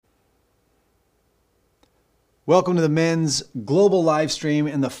Welcome to the men's global live stream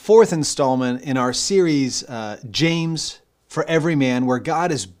and the fourth installment in our series, James for Every Man, where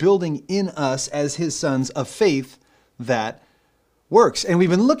God is building in us as his sons a faith that works. And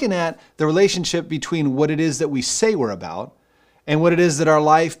we've been looking at the relationship between what it is that we say we're about and what it is that our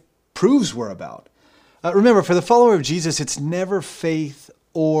life proves we're about. Remember, for the follower of Jesus, it's never faith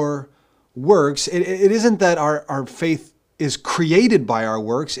or works. It isn't that our faith is created by our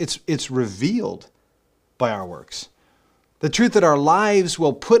works, it's revealed by our works. The truth that our lives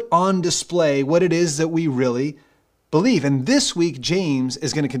will put on display what it is that we really believe. And this week, James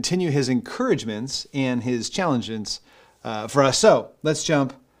is going to continue his encouragements and his challenges for us. So let's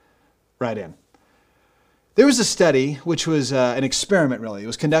jump right in. There was a study, which was an experiment really. It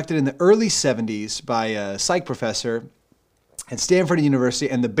was conducted in the early 70s by a psych professor at Stanford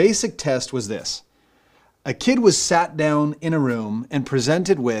University. And the basic test was this. A kid was sat down in a room and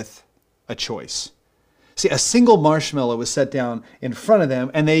presented with a choice. See, a single marshmallow was set down in front of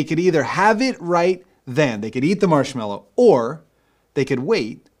them, and they could either have it right then, they could eat the marshmallow, or they could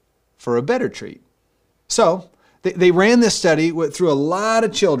wait for a better treat. So they ran this study through a lot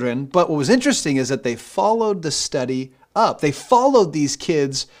of children, but what was interesting is that they followed the study up. They followed these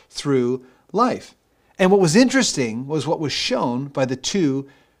kids through life. And what was interesting was what was shown by the two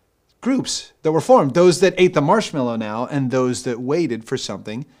groups that were formed, those that ate the marshmallow now and those that waited for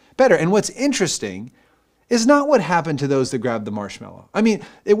something better. And what's interesting is not what happened to those that grabbed the marshmallow. I mean,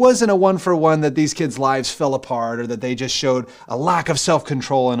 it wasn't a one-for-one that these kids' lives fell apart or that they just showed a lack of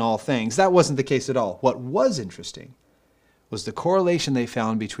self-control in all things. That wasn't the case at all. What was interesting was the correlation they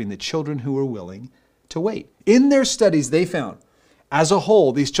found between the children who were willing to wait. In their studies, they found, as a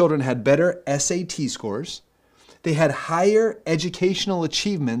whole, these children had better SAT scores. They had higher educational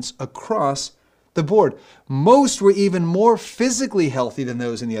achievements across the board. Most were even more physically healthy than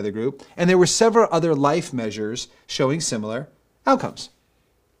those in the other group, and there were several other life measures showing similar outcomes.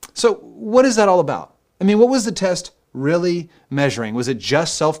 So what is that all about? I mean, what was the test really measuring? Was it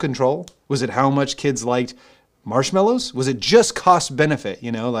just self-control? Was it how much kids liked marshmallows? Was it just cost benefit?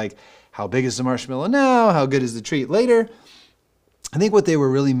 Like how big is the marshmallow now? How good is the treat later? I think what they were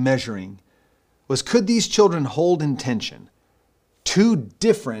really measuring was, could these children hold in tension two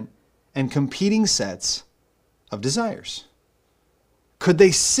different and competing sets of desires? Could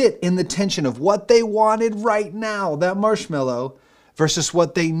they sit in the tension of what they wanted right now, that marshmallow, versus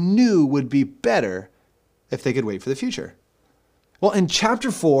what they knew would be better if they could wait for the future? Well, in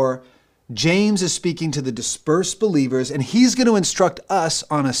chapter 4, James is speaking to the dispersed believers, and he's going to instruct us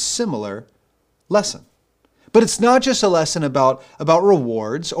on a similar lesson. But it's not just a lesson about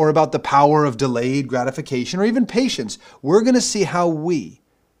rewards or about the power of delayed gratification or even patience. We're going to see how we,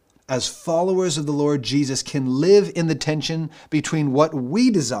 as followers of the Lord Jesus, can live in the tension between what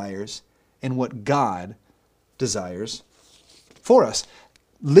we desires and what God desires for us.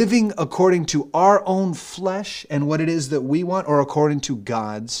 Living according to our own flesh and what it is that we want, or according to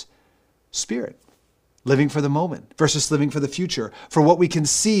God's Spirit. Living for the moment versus living for the future. For what we can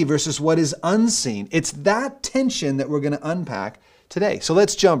see versus what is unseen. It's that tension that we're going to unpack today. So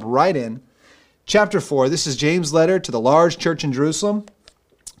let's jump right in. Chapter 4, this is James' letter to the large church in Jerusalem.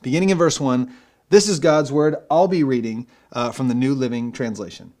 Beginning in verse 1, this is God's word. I'll be reading from the New Living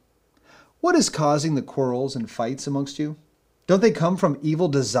Translation. What is causing the quarrels and fights amongst you? Don't they come from evil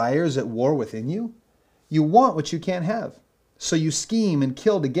desires at war within you? You want what you can't have, so you scheme and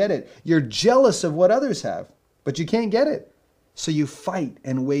kill to get it. You're jealous of what others have, but you can't get it. So you fight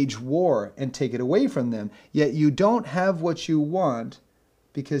and wage war and take it away from them. Yet you don't have what you want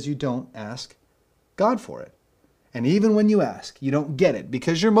because you don't ask God for it. And even when you ask, you don't get it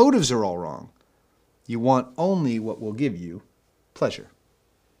because your motives are all wrong. You want only what will give you pleasure.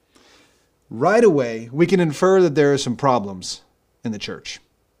 Right away, we can infer that there are some problems in the church.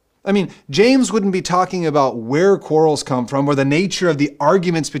 I mean, James wouldn't be talking about where quarrels come from or the nature of the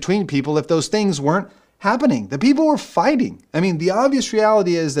arguments between people if those things weren't happening. The people were fighting. I mean, the obvious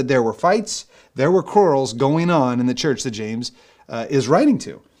reality is that there were fights, there were quarrels going on in the church that James is writing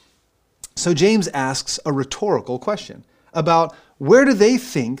to. So James asks a rhetorical question about where do they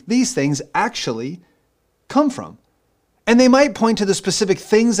think these things actually come from? And they might point to the specific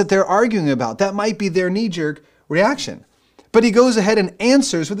things that they're arguing about. That might be their knee-jerk reaction. But he goes ahead and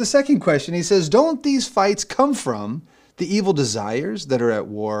answers with the second question. He says, don't these fights come from the evil desires that are at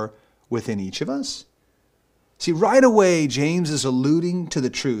war within each of us? See, right away, James is alluding to the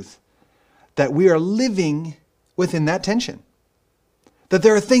truth that we are living within that tension. That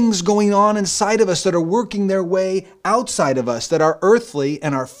there are things going on inside of us that are working their way outside of us, that our earthly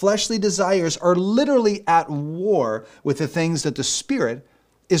and our fleshly desires are literally at war with the things that the Spirit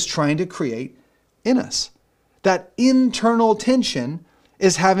is trying to create in us. That internal tension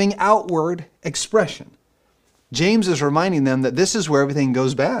is having outward expression. James is reminding them that this is where everything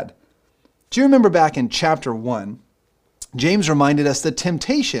goes bad. Do you remember back in chapter 1, James reminded us that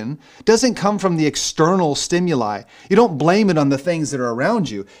temptation doesn't come from the external stimuli. You don't blame it on the things that are around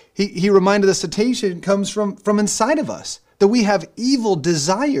you. He reminded us that temptation comes from inside of us, that we have evil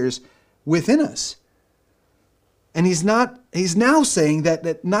desires within us. And he's now saying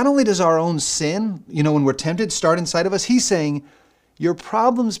that not only does our own sin, when we're tempted, start inside of us, he's saying your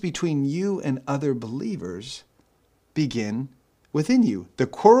problems between you and other believers begin within you. The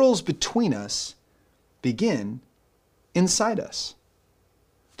quarrels between us begin inside us.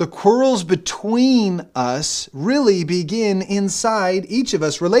 The quarrels between us really begin inside each of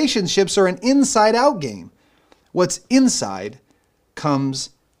us. Relationships are an inside-out game. What's inside comes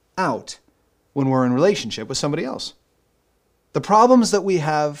out when we're in relationship with somebody else. The problems that we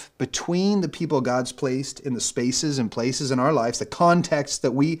have between the people God's placed in the spaces and places in our lives, the context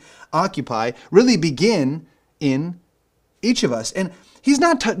that we occupy, really begin in each of us. And he's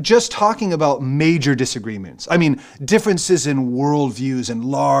not just talking about major disagreements. I mean, differences in worldviews and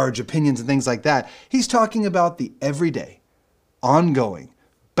large opinions and things like that. He's talking about the everyday, ongoing,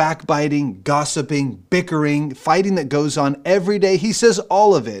 backbiting, gossiping, bickering, fighting that goes on every day. He says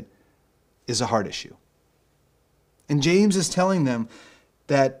all of it is a heart issue. And James is telling them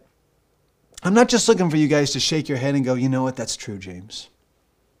that I'm not just looking for you guys to shake your head and go, you know what, that's true, James.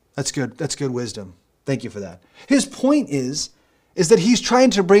 That's good. That's good wisdom. Thank you for that. His point is that he's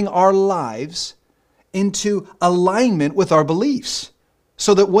trying to bring our lives into alignment with our beliefs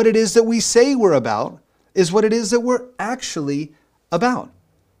so that what it is that we say we're about is what it is that we're actually about.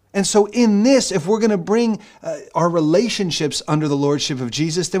 And so in this, if we're going to bring our relationships under the lordship of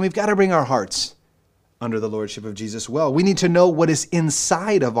Jesus, then we've got to bring our hearts under the lordship of Jesus well. We need to know what is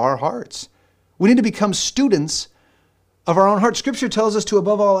inside of our hearts. We need to become students of our own heart. Scripture tells us to,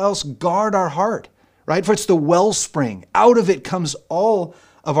 above all else, guard our heart, right? For it's the wellspring. Out of it comes all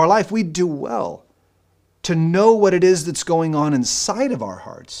of our life. We do well to know what it is that's going on inside of our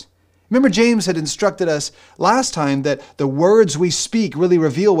hearts. Remember, James had instructed us last time that the words we speak really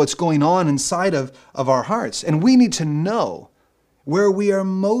reveal what's going on inside of our hearts. And we need to know where we are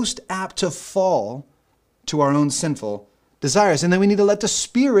most apt to fall to our own sinful desires. And then we need to let the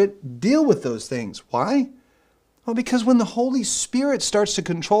Spirit deal with those things. Why? Well, because when the Holy Spirit starts to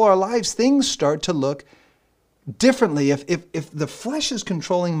control our lives, things start to look differently. If the flesh is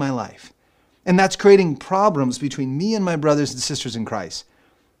controlling my life, and that's creating problems between me and my brothers and sisters in Christ,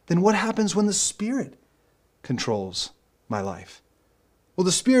 then what happens when the Spirit controls my life? Well,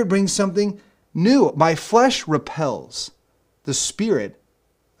 the Spirit brings something new. My flesh repels. The Spirit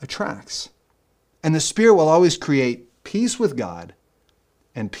attracts. And the Spirit will always create peace with God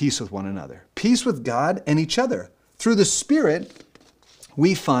and peace with one another. Peace with God and each other. Through the Spirit,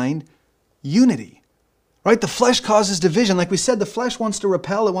 we find unity. Right? The flesh causes division. Like we said, the flesh wants to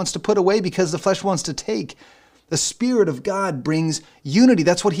repel. It wants to put away because the flesh wants to take. The Spirit of God brings unity.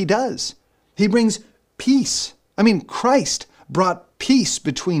 That's what He does. He brings peace. Christ brought peace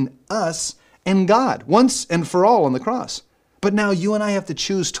between us and God once and for all on the cross. But now you and I have to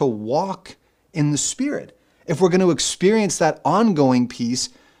choose to walk in the Spirit if we're going to experience that ongoing peace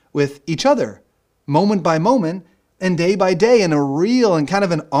with each other, moment by moment and day by day, in a real and kind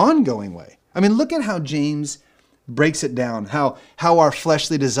of an ongoing way. Look at how James breaks it down, how our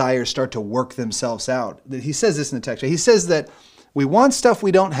fleshly desires start to work themselves out. He says this in the text. He says that we want stuff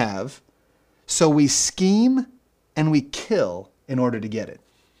we don't have, so we scheme and we kill in order to get it.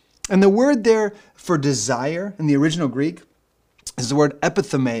 And the word there for desire in the original Greek is the word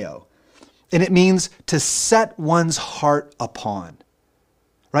epithumeo. And it means to set one's heart upon,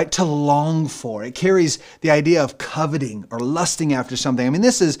 right? To long for. It carries the idea of coveting or lusting after something.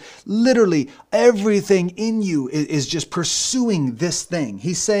 This is literally everything in you is just pursuing this thing.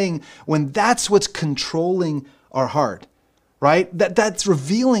 He's saying when that's what's controlling our heart, right? That's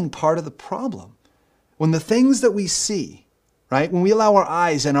revealing part of the problem. When the things that we see, right? When we allow our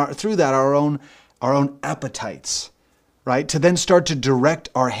eyes and through that our own appetites, right, to then start to direct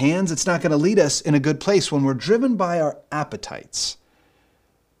our hands, it's not going to lead us in a good place. When we're driven by our appetites,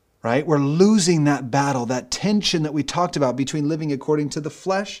 right, we're losing that battle, that tension that we talked about between living according to the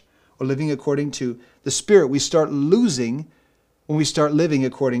flesh or living according to the Spirit. We start losing when we start living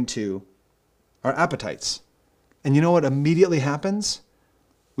according to our appetites. And you know what immediately happens?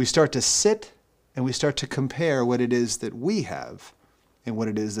 We start to sit and we start to compare what it is that we have and what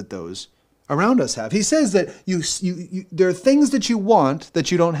it is that those around us have. He says that there are things that you want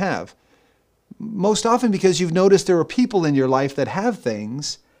that you don't have. Most often because you've noticed there are people in your life that have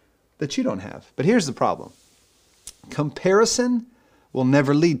things that you don't have. But here's the problem. comparison will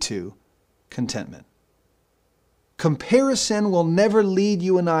never lead to contentment. Comparison will never lead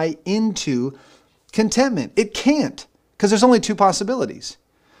you and I into contentment. It can't, because there's only two possibilities.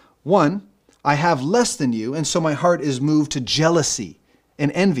 One, I have less than you, and so my heart is moved to jealousy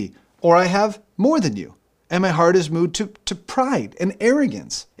and envy. Or I have more than you, and my heart is moved to pride and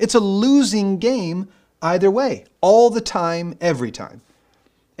arrogance. It's a losing game either way, all the time, every time.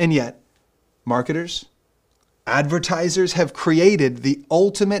 And yet, marketers, advertisers have created the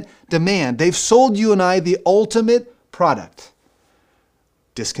ultimate demand. They've sold you and I the ultimate product: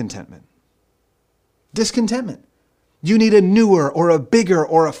 discontentment. Discontentment. You need a newer or a bigger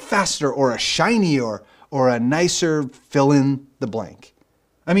or a faster or a shinier or a nicer fill in the blank.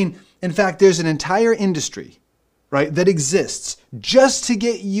 I mean, in fact, there's an entire industry, right, that exists just to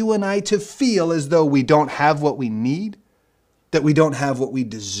get you and I to feel as though we don't have what we need, that we don't have what we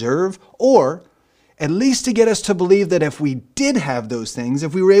deserve, or at least to get us to believe that if we did have those things,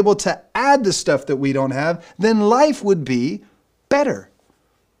 if we were able to add the stuff that we don't have, then life would be better.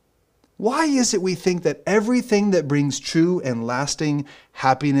 Why is it we think that everything that brings true and lasting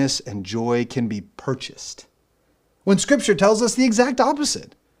happiness and joy can be purchased, when Scripture tells us the exact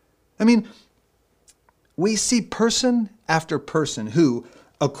opposite? I mean, we see person after person who,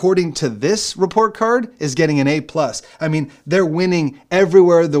 according to this report card, is getting an A+. I mean, they're winning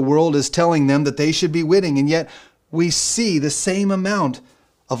everywhere the world is telling them that they should be winning, and yet we see the same amount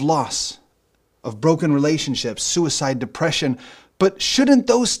of loss, of broken relationships, suicide, depression. But shouldn't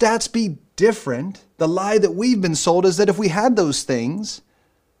those stats be different? The lie that we've been sold is that if we had those things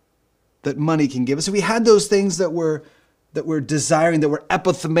that money can give us, if we had those things that we're desiring, that we're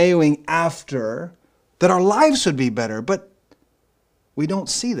epithmeoing after, that our lives would be better. But we don't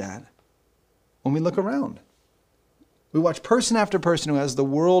see that when we look around. We watch person after person who has the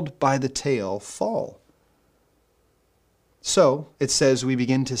world by the tail fall. So it says we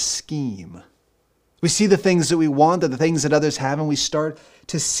begin to scheme. We see the things that we want, the things that others have, and we start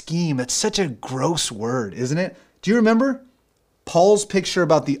to scheme. It's such a gross word, isn't it? Do you remember Paul's picture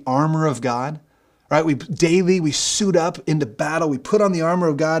about the armor of God? Right? We suit up into battle. We put on the armor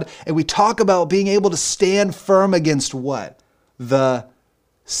of God, and we talk about being able to stand firm against what? The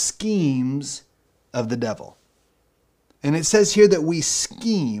schemes of the devil. And it says here that we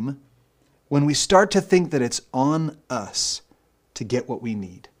scheme when we start to think that it's on us to get what we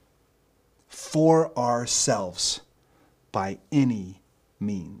need for ourselves by any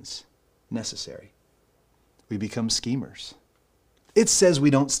means necessary. We become schemers. It says we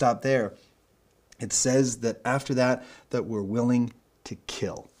don't stop there. It says that after that we're willing to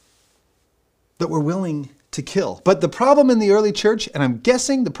kill. That we're willing to kill. But the problem in the early church, and I'm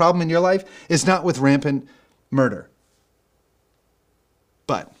guessing the problem in your life, is not with rampant murder.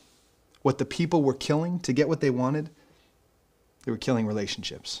 But what the people were killing to get what they wanted, they were killing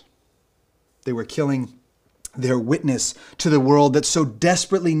relationships. They were killing their witness to the world that so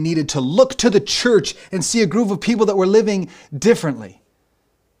desperately needed to look to the church and see a group of people that were living differently.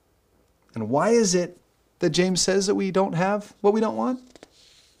 And why is it that James says that we don't have what we don't want?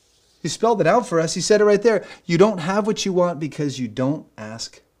 He spelled it out for us. He said it right there. You don't have what you want because you don't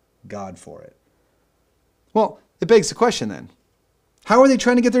ask God for it. Well, it begs the question then. How are they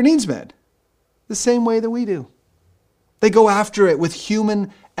trying to get their needs met? The same way that we do. They go after it with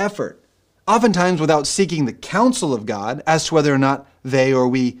human effort, oftentimes without seeking the counsel of God as to whether or not they or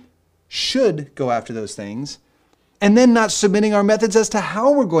we should go after those things, and then not submitting our methods as to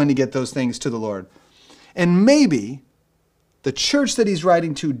how we're going to get those things to the Lord. And maybe the church that he's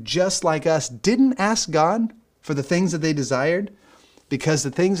writing to, just like us, didn't ask God for the things that they desired because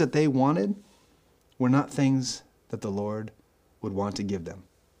the things that they wanted were not things that the Lord would want to give them.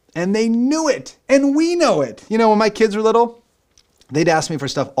 And they knew it, and we know it. You know, when my kids were little, they'd ask me for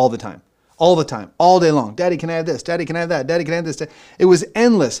stuff all the time, all day long. Daddy, can I have this? Daddy, can I have that? Daddy, can I have this? It was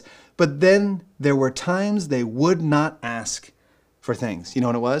endless. But then there were times they would not ask for things. You know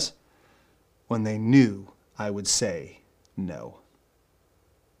what it was? When they knew I would say no.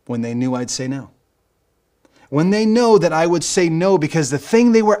 When they knew I'd say no. When they know that I would say no because the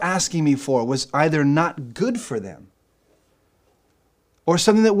thing they were asking me for was either not good for them or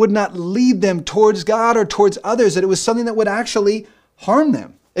something that would not lead them towards God or towards others, that it was something that would actually harm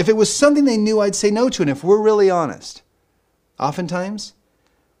them. If it was something they knew I'd say no to, and if we're really honest, oftentimes,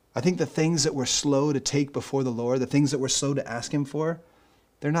 I think the things that we're slow to take before the Lord, the things that we're slow to ask Him for,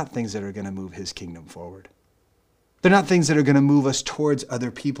 they're not things that are going to move His kingdom forward. They're not things that are going to move us towards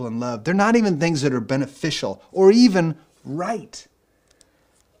other people in love. They're not even things that are beneficial or even right.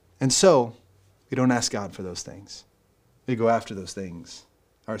 And so, we don't ask God for those things. We go after those things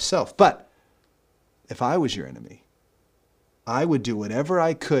ourselves. But if I was your enemy, I would do whatever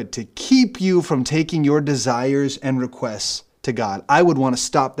I could to keep you from taking your desires and requests to God. I would want to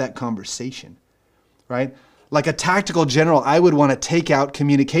stop that conversation, right? Like a tactical general, I would want to take out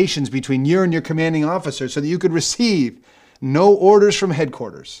communications between you and your commanding officer so that you could receive no orders from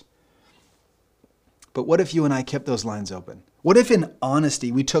headquarters. But what if you and I kept those lines open? What if in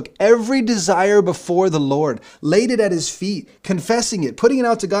honesty we took every desire before the Lord, laid it at his feet, confessing it, putting it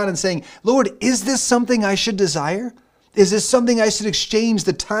out to God and saying, Lord, is this something I should desire? Is this something I should exchange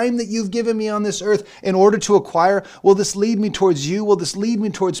the time that you've given me on this earth in order to acquire? Will this lead me towards you? Will this lead me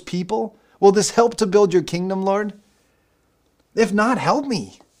towards people? Will this help to build your kingdom, Lord? If not, help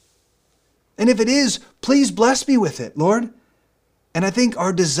me. And if it is, please bless me with it, Lord. And I think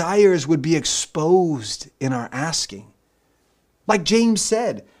our desires would be exposed in our asking. Like James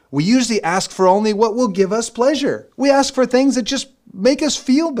said, we usually ask for only what will give us pleasure. We ask for things that just make us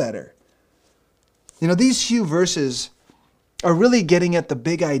feel better. You know, these few verses are really getting at the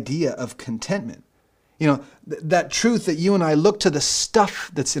big idea of contentment. You know, that truth that you and I look to the stuff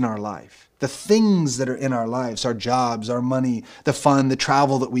that's in our life, the things that are in our lives, our jobs, our money, the fun, the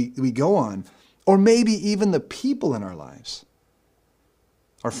travel that we go on, or maybe even the people in our lives,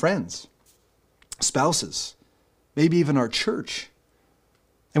 our friends, spouses, maybe even our church.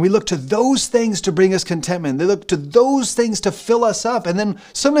 And we look to those things to bring us contentment. They look to those things to fill us up. And then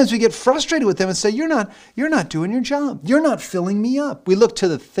sometimes we get frustrated with them and say, you're not doing your job. You're not filling me up. We look to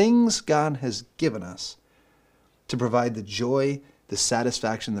the things God has given us to provide the joy, the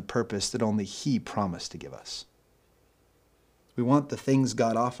satisfaction, the purpose that only he promised to give us. We want the things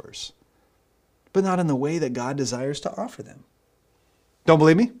God offers, but not in the way that God desires to offer them. Don't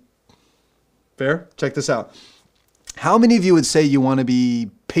believe me? Fair? Check this out. How many of you would say you want to be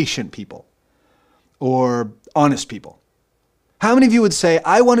patient people or honest people? How many of you would say,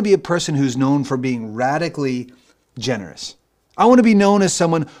 I want to be a person who's known for being radically generous? I want to be known as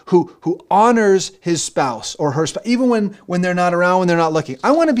someone who honors his spouse or her spouse, even when they're not around, when they're not looking.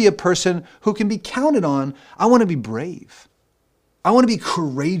 I want to be a person who can be counted on. I want to be brave. I want to be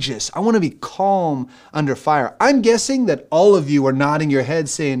courageous. I want to be calm under fire. I'm guessing that all of you are nodding your head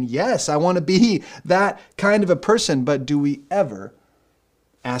saying, yes, I want to be that kind of a person. But do we ever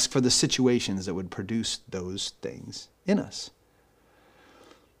ask for the situations that would produce those things in us?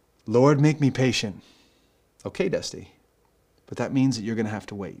 Lord, make me patient. Okay, Dusty. But that means that you're going to have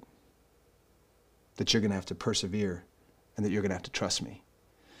to wait, that you're going to have to persevere, and that you're going to have to trust me.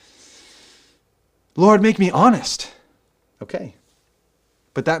 Lord, make me honest. Okay.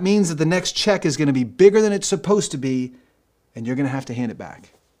 But that means that the next check is going to be bigger than it's supposed to be, and you're going to have to hand it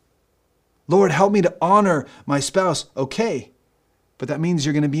back. Lord, help me to honor my spouse. Okay. But that means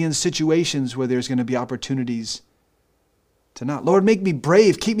you're going to be in situations where there's going to be opportunities to not. Lord, make me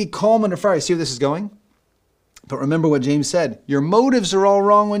brave. Keep me calm under fire. See where this is going? But remember what James said. Your motives are all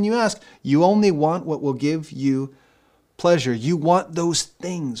wrong when you ask. You only want what will give you pleasure. You want those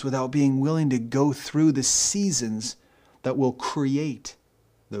things without being willing to go through the seasons that will create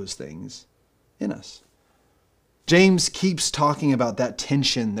those things in us. James keeps talking about that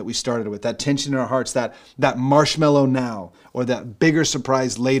tension that we started with, that tension in our hearts, that marshmallow now, or that bigger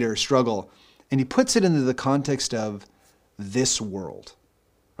surprise later struggle. And he puts it into the context of this world,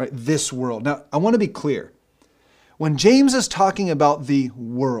 right? This world. Now, I want to be clear. When James is talking about the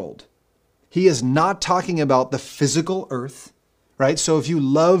world, he is not talking about the physical earth, right? So if you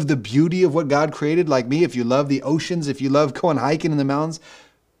love the beauty of what God created, like me, if you love the oceans, if you love going hiking in the mountains,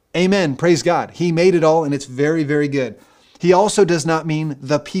 amen, praise God. He made it all and it's very, very good. He also does not mean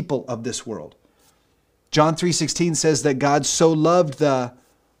the people of this world. John 3:16 says that God so loved the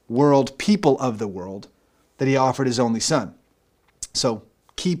world, people of the world, that he offered his only son. So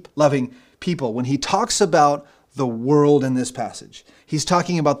keep loving people. When he talks about the world in this passage, he's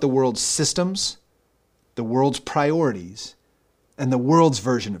talking about the world's systems, the world's priorities, and the world's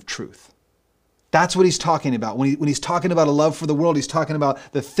version of truth. That's what he's talking about. When he's talking about a love for the world, he's talking about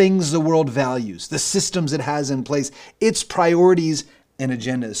the things the world values, the systems it has in place, its priorities and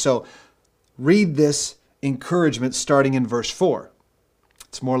agendas. So read this encouragement starting in verse 4.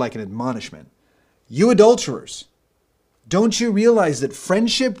 It's more like an admonishment. You adulterers, don't you realize that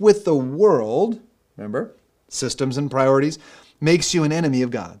friendship with the world, remember, systems and priorities, makes you an enemy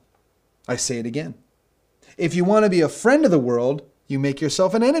of God? I say it again. If you want to be a friend of the world, you make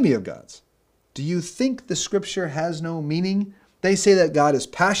yourself an enemy of God's. Do you think the scripture has no meaning? They say that God is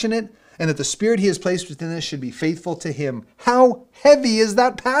passionate and that the spirit he has placed within us should be faithful to him. How heavy is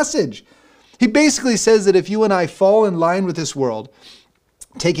that passage? He basically says that if you and I fall in line with this world,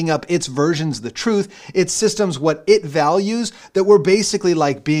 taking up its versions of the truth, its systems, what it values, that we're basically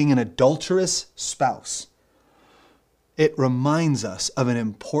like being an adulterous spouse. It reminds us of an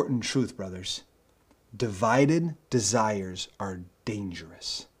important truth, brothers. Divided desires are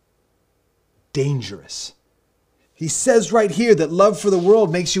dangerous. Dangerous. He says right here that love for the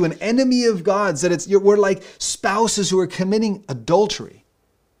world makes you an enemy of God's, that we're like spouses who are committing adultery,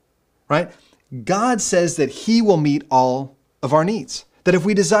 right? God says that he will meet all of our needs, that if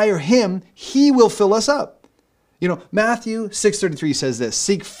we desire him, he will fill us up. You know, Matthew 6:33 says this,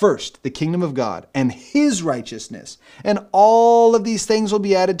 seek first the kingdom of God and his righteousness, and all of these things will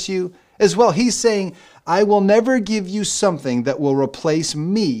be added to you as well. He's saying, I will never give you something that will replace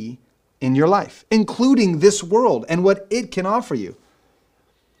me in your life, including this world and what it can offer you.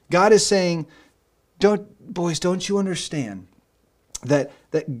 God is saying, don't you understand that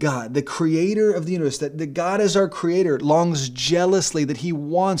God, the creator of the universe, that God is our creator, longs jealously, that he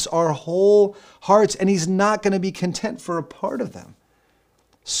wants our whole hearts, and he's not going to be content for a part of them.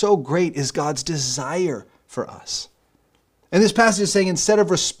 So great is God's desire for us. And this passage is saying, instead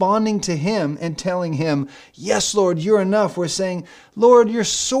of responding to him and telling him, yes, Lord, you're enough, we're saying, Lord, you're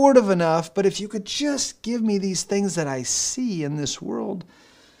sort of enough, but if you could just give me these things that I see in this world,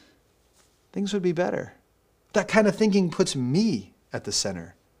 things would be better. That kind of thinking puts me at the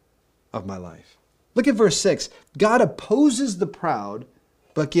center of my life. Look at verse 6. God opposes the proud,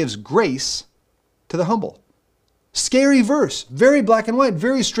 but gives grace to the humble. Scary verse, very black and white,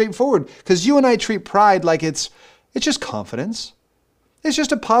 very straightforward, because you and I treat pride like it's just confidence. It's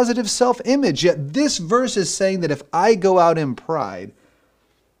just a positive self-image. Yet this verse is saying that if I go out in pride,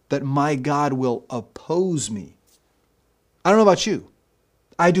 that my God will oppose me. I don't know about you.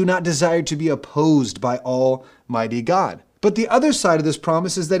 I do not desire to be opposed by Almighty God. But the other side of this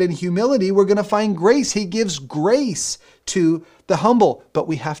promise is that in humility, we're going to find grace. He gives grace to the humble, but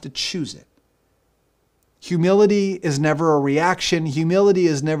we have to choose it. Humility is never a reaction. Humility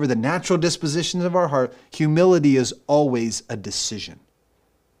is never the natural disposition of our heart. Humility is always a decision,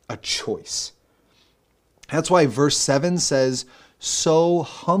 a choice. That's why verse 7 says, so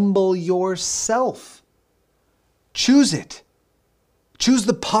humble yourself. Choose it. Choose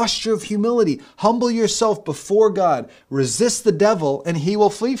the posture of humility. Humble yourself before God. Resist the devil and he will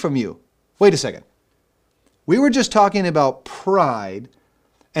flee from you. Wait a second. We were just talking about pride,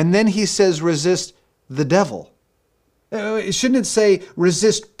 and then he says resist the devil. Shouldn't it say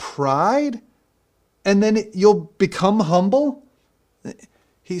resist pride and then you'll become humble?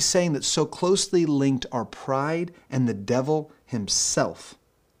 He's saying that so closely linked are pride and the devil himself.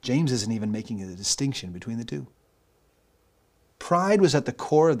 James isn't even making a distinction between the two. Pride was at the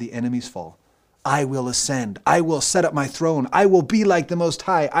core of the enemy's fall. I will ascend. I will set up my throne. I will be like the Most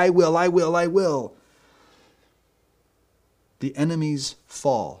High. I will. The enemy's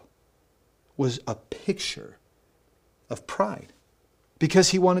fall was a picture of pride because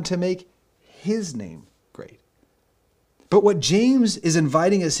he wanted to make his name great. But what James is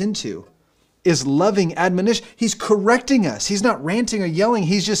inviting us into is loving admonition. He's correcting us. He's not ranting or yelling.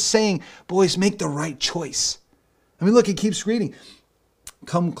 He's just saying, boys, make the right choice. I mean, look, he keeps reading.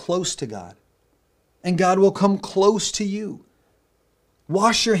 Come close to God, and God will come close to you.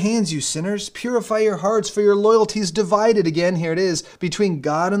 Wash your hands, you sinners. Purify your hearts, for your loyalty is divided. Again, here it is, between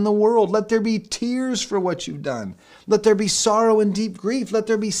God and the world. Let there be tears for what you've done. Let there be sorrow and deep grief. Let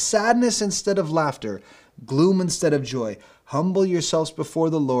there be sadness instead of laughter, gloom instead of joy. Humble yourselves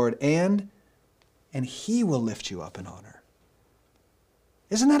before the Lord, and he will lift you up in honor.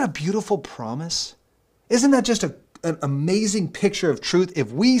 Isn't that a beautiful promise? Isn't that just an amazing picture of truth?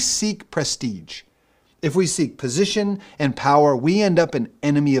 If we seek prestige, if we seek position and power, we end up an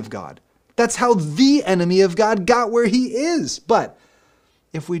enemy of God. That's how the enemy of God got where he is. But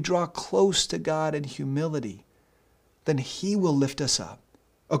if we draw close to God in humility, then he will lift us up.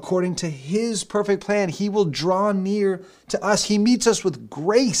 According to his perfect plan, he will draw near to us. He meets us with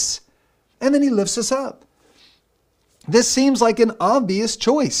grace, and then he lifts us up. This seems like an obvious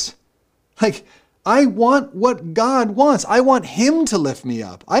choice. Like, I want what God wants. I want him to lift me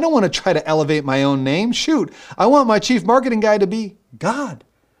up. I don't want to try to elevate my own name. Shoot, I want my chief marketing guy to be God,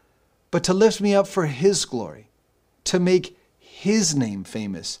 but to lift me up for his glory, to make his name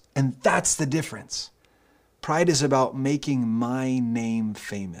famous. And that's the difference. Pride is about making my name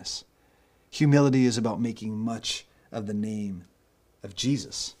famous. Humility is about making much of the name of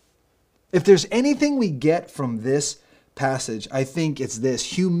Jesus. If there's anything we get from this passage, I think it's this.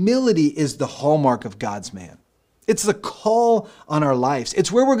 Humility is the hallmark of God's man. It's the call on our lives.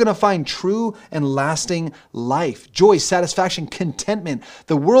 It's where we're going to find true and lasting life, joy, satisfaction, contentment.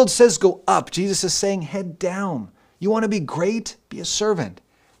 The world says go up. Jesus is saying head down. You want to be great? Be a servant.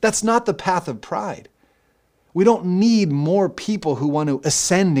 That's not the path of pride. We don't need more people who want to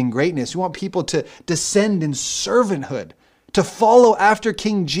ascend in greatness. We want people to descend in servanthood, to follow after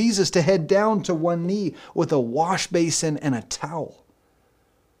King Jesus, to head down to one knee with a wash basin and a towel,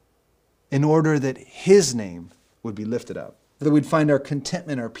 in order that his name would be lifted up, that we'd find our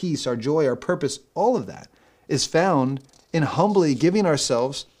contentment, our peace, our joy, our purpose. All of that is found in humbly giving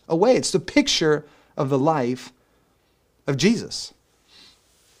ourselves away. It's the picture of the life of Jesus.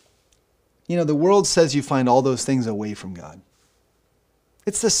 You know, the world says you find all those things away from God.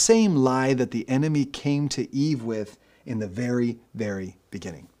 It's the same lie that the enemy came to Eve with in the very, very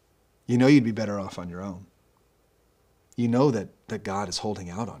beginning. You know you'd be better off on your own. You know that God is holding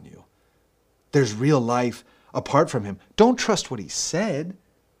out on you. There's real life apart from him. Don't trust what he said.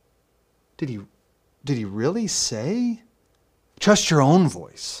 Did he really say? Trust your own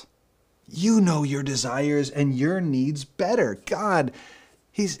voice. You know your desires and your needs better. God,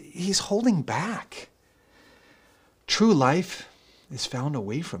 He's holding back. True life is found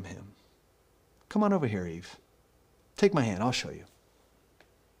away from him. Come on over here, Eve. Take my hand, I'll show you.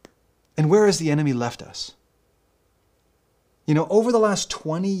 And where has the enemy left us? You know, over the last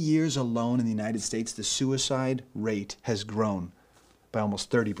 20 years alone in the United States, the suicide rate has grown by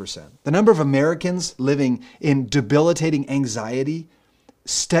almost 30%. The number of Americans living in debilitating anxiety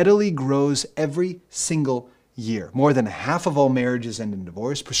steadily grows every single year. More than half of all marriages end in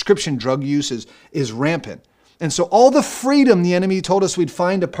divorce. Prescription drug use is rampant. And so all the freedom the enemy told us we'd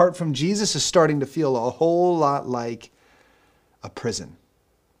find apart from Jesus is starting to feel a whole lot like a prison.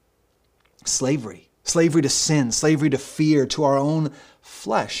 Slavery. Slavery to sin, slavery to fear, to our own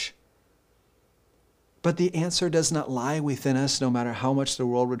flesh. But the answer does not lie within us, no matter how much the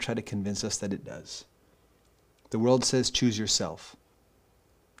world would try to convince us that it does. The world says, choose yourself.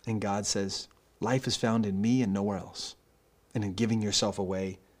 And God says, life is found in me and nowhere else, and in giving yourself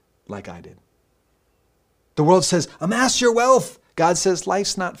away like I did. The world says, amass your wealth. God says,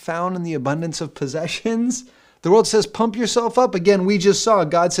 life's not found in the abundance of possessions. The world says, pump yourself up. Again, we just saw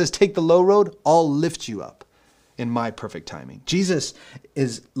God says, take the low road. I'll lift you up in my perfect timing. Jesus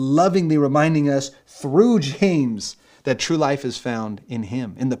is lovingly reminding us through James that true life is found in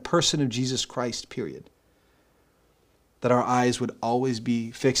him, in the person of Jesus Christ, period. That our eyes would always be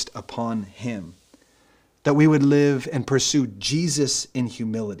fixed upon him. That we would live and pursue Jesus in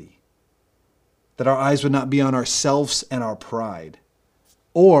humility. That our eyes would not be on ourselves and our pride,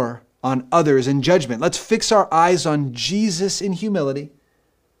 or on others in judgment. Let's fix our eyes on Jesus in humility,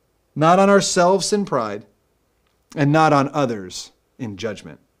 not on ourselves in pride, and not on others in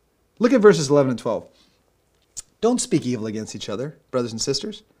judgment. Look at verses 11 and 12. Don't speak evil against each other, brothers and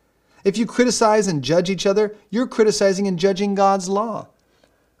sisters. If you criticize and judge each other, you're criticizing and judging God's law.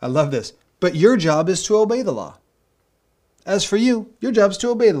 I love this. But your job is to obey the law. As for you, your job is to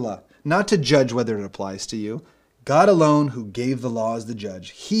obey the law, not to judge whether it applies to you. God alone, who gave the law as the judge,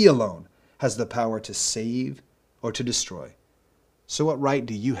 he alone has the power to save or to destroy. So what right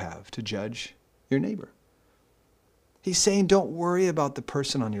do you have to judge your neighbor? He's saying, don't worry about the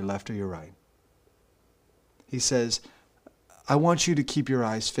person on your left or your right. He says, I want you to keep your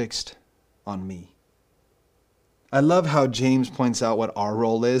eyes fixed on me. I love how James points out what our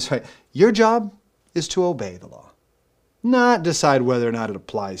role is, right? Your job is to obey the law, not decide whether or not it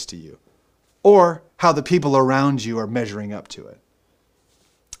applies to you or how the people around you are measuring up to it.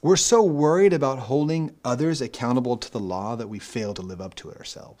 We're so worried about holding others accountable to the law that we fail to live up to it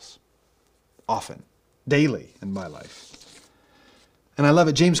ourselves. Often, daily in my life. And I love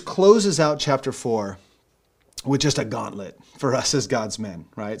it. James closes out chapter 4 with just a gauntlet for us as God's men,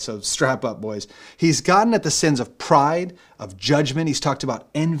 right? So strap up, boys. He's gotten at the sins of pride, of judgment. He's talked about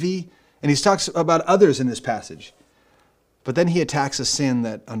envy, and he's talked about others in this passage. But then he attacks a sin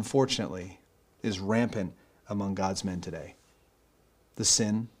that, unfortunately, is rampant among God's men today. The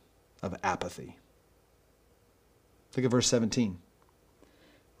sin of apathy. Look at verse 17.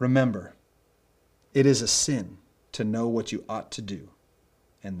 Remember, it is a sin to know what you ought to do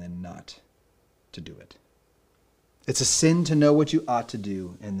and then not to do it. It's a sin to know what you ought to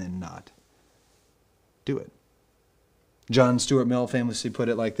do and then not do it. John Stuart Mill famously put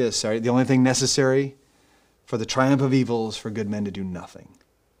it like this, right? The only thing necessary for the triumph of evil is for good men to do nothing.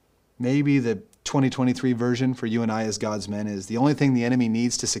 Maybe the 2023 version for you and I as God's men is the only thing the enemy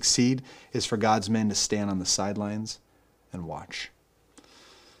needs to succeed is for God's men to stand on the sidelines and watch.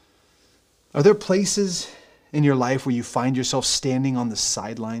 Are there places in your life where you find yourself standing on the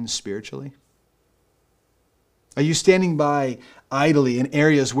sidelines spiritually? Are you standing by idly in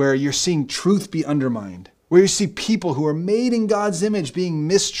areas where you're seeing truth be undermined? Where you see people who are made in God's image being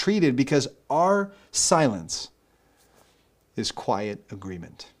mistreated because our silence is quiet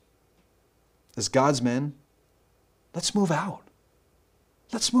agreement. As God's men, Let's move out.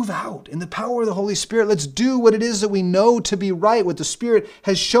 Let's move out in the power of the Holy Spirit. Let's do what it is that we know to be right, what the Spirit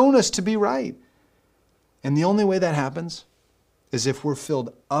has shown us to be right. And the only way that happens is if we're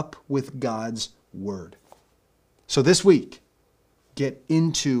filled up with God's Word. So this week, get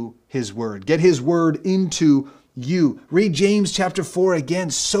into His Word. Get His Word into you. Read James chapter 4 again.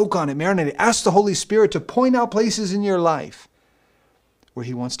 Soak on it, marinate it. Ask the Holy Spirit to point out places in your life where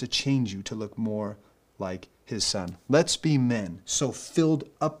He wants to change you to look more like His Son. Let's be men so filled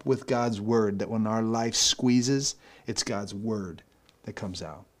up with God's Word that when our life squeezes, it's God's Word that comes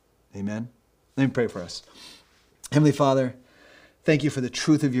out. Amen? Let me pray for us. Heavenly Father, thank you for the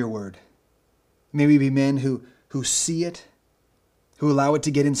truth of your Word. May we be men who see it, who allow it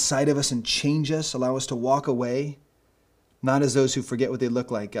to get inside of us and change us, allow us to walk away, not as those who forget what they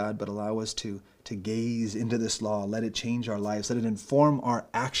look like, God, but allow us to gaze into this law. Let it change our lives. Let it inform our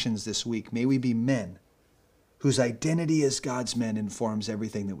actions this week. May we be men whose identity as God's men informs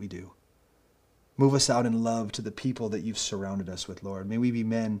everything that we do. Move us out in love to the people that you've surrounded us with, Lord. May we be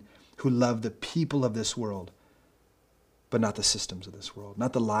men who love the people of this world, but not the systems of this world,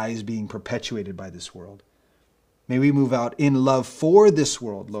 not the lies being perpetuated by this world. May we move out in love for this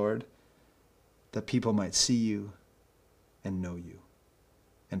world, Lord, that people might see you and know you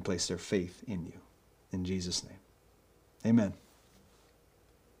and place their faith in you. In Jesus' name, amen.